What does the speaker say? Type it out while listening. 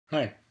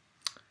Hi,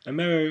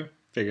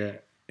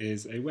 OMERO.figure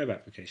is a web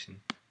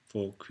application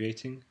for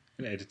creating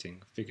and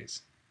editing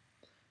figures,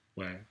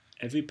 where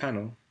every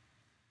panel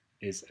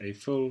is a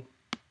full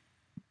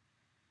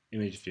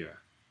image viewer,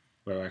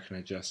 where I can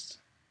adjust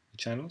the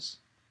channels,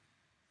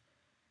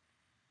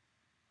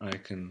 I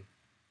can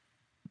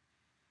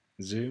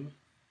zoom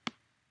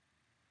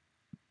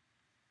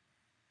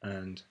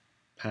and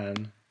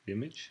pan the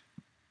image.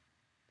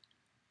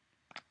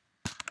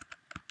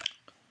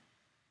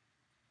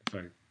 If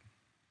I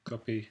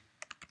copy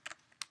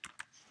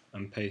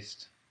and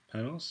paste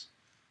panels,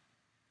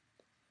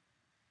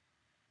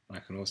 I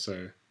can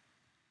also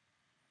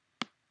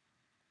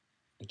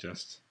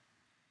adjust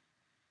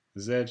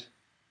the Z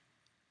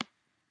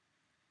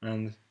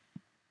and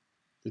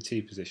the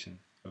T position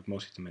of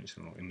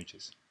multi-dimensional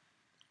images.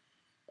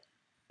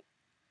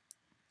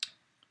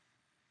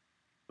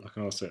 I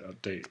can also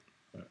add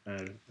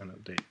and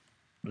update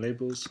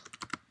labels,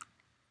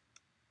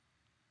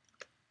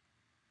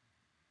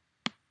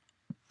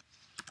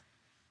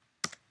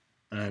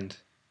 and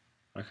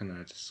I can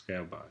add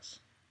scale bars.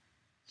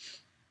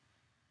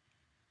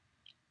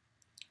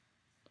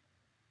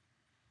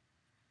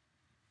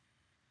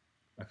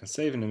 I can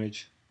save an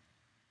image,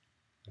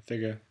 a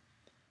figure,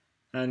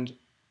 and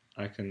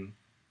I can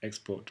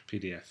export to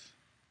PDF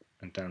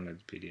and download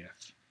the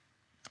PDF,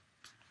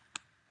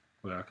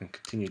 where I can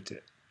continue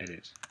to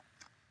edit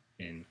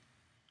in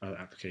other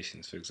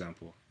applications, for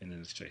example in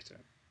Illustrator.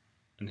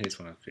 And here's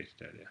one I've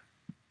created earlier.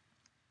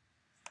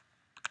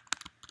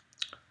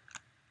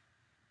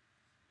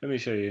 Let me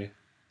show you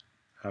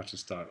how to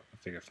start a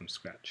figure from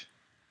scratch.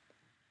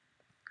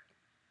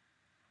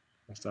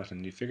 I'll start a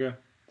new figure,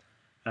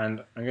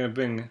 and I'm going to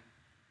bring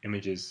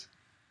images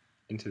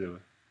into the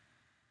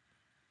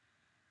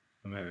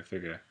OMERO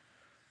figure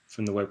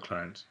from the web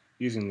client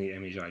using the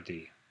image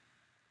ID.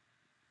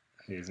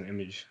 Here's an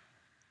image,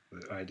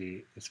 the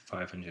ID is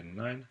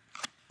 509,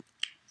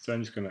 so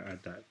I'm just going to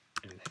add that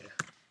in here.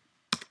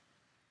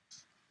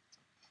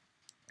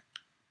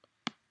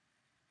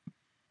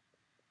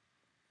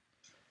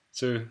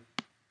 So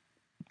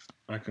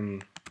I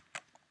can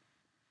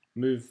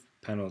move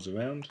panels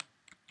around,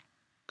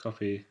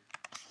 copy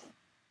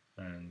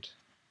and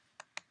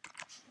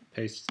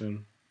paste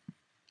them,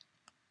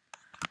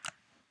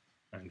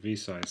 and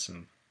resize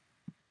them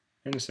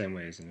in the same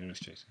way as in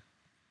Illustrator.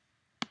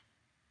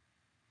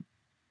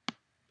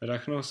 But I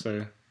can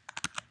also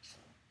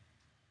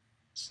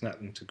snap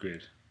them to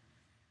grid.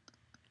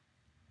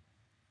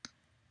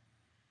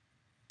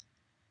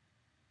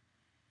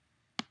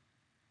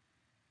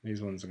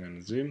 These ones I'm going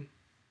to zoom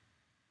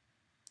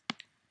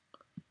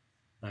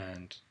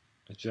and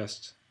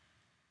adjust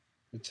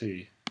the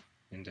T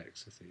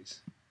index of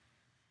these.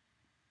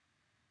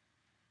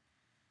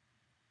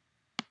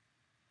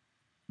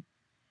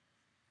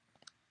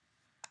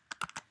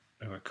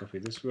 If I copy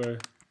this row,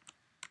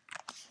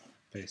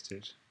 paste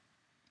it,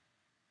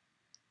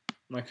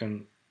 I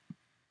can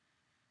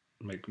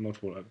make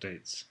multiple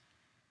updates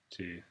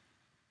to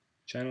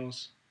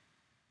channels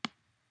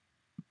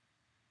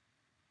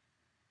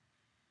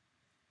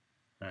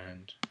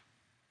and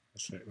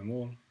select them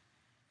all.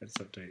 Let's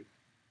update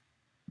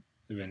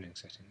the rendering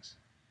settings.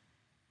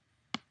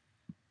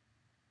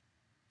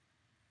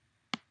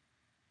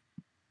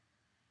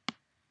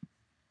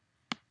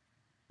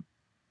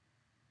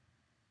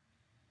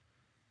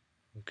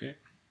 Okay,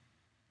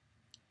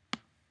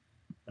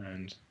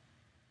 and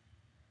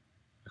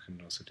I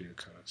can also do the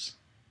colors.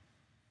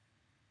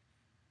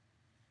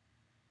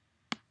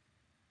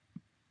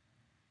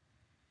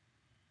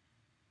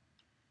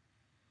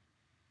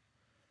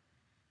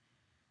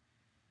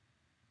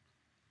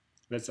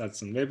 Let's add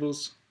some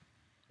labels.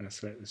 I'm going to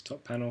select this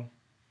top panel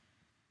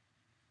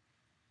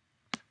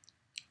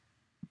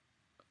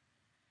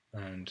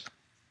and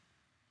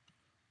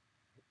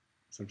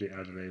simply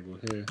add a label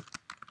here,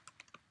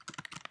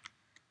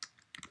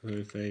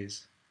 row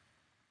phase,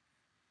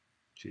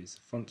 choose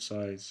the font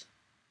size,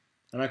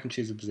 and I can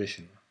choose a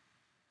position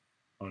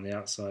on the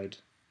outside,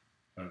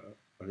 or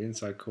the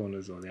inside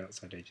corners or the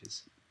outside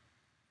edges.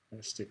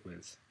 Let's stick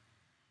with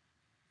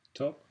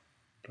top,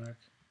 black,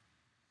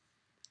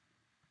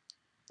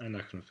 and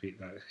I can repeat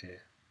that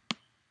here.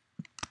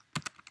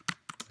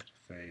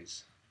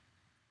 Phase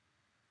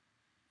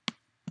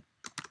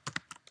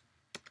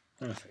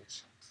and a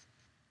face.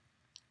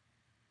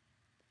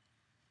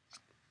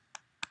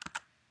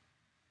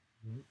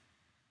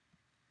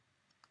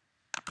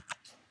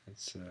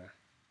 Let's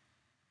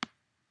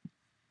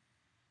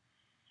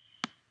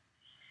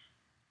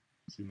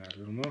zoom out a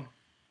little more,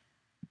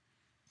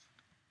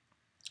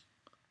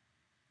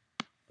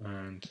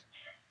 and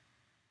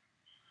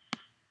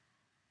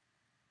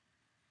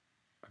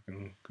I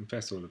can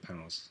compress all the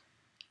panels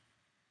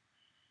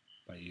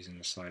by using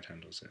the slide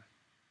handles here.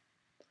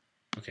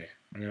 Okay,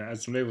 I'm going to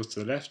add some labels to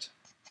the left,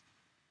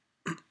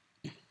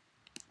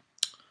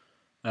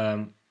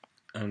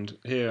 and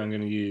here I'm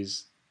going to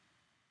use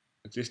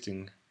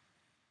existing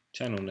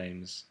channel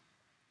names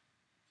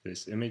for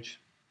this image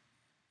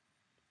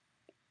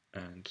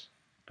and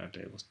add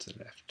labels to the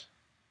left.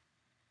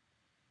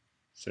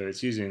 So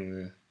it's using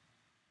the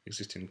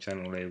existing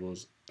channel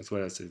labels as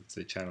well as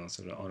the channels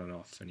that are on and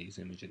off in these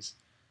images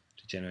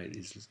to generate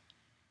these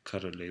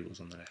colored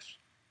labels on the left.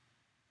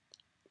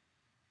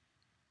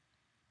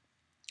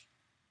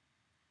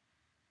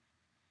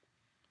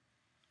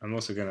 I'm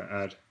also going to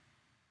add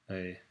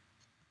a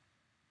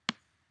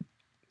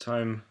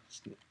time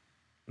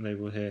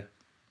label here.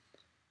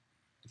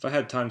 If I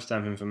had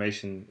timestamp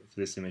information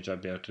for this image,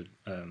 I'd be able to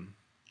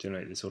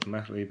generate this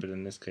automatically, but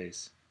in this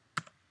case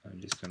I'm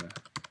just going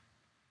to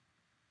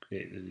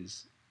create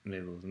these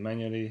labels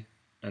manually.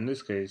 In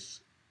this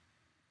case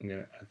I'm going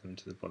to add them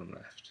to the bottom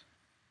left.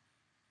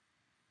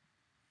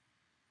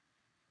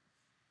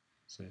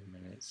 So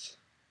minutes,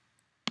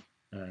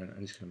 and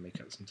I'm just going to make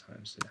up some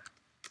times there.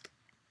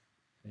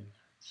 3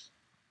 minutes.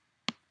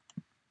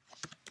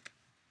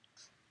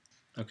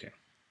 Okay.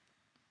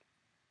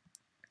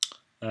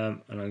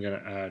 And I'm going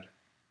to add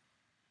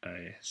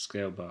a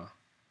scale bar.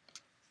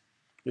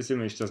 This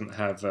image doesn't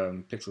have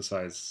pixel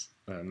size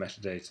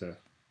metadata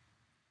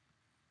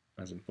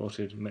as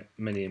imported.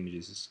 Many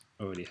images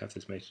already have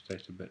this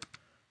metadata, but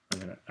I'm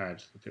going to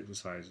add the pixel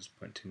size as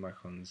 0.2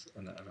 microns,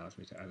 and that allows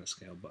me to add a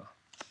scale bar.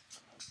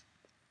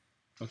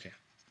 Okay,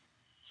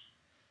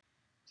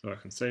 so I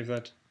can save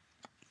that,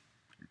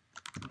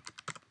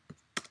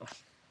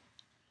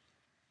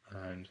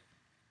 and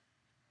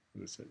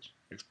as I said,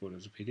 export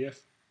as a PDF.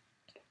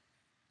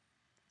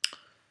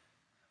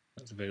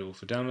 That's available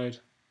for download,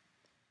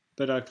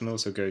 but I can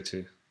also go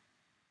to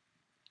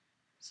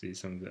see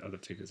some of the other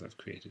figures I've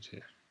created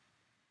here.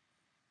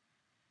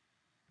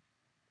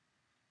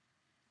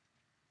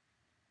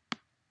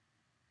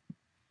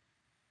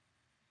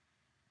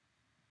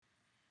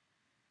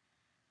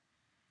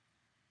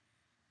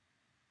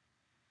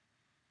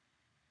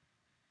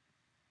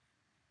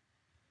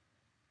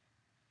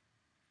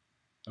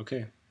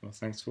 Okay, well,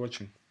 thanks for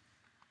watching.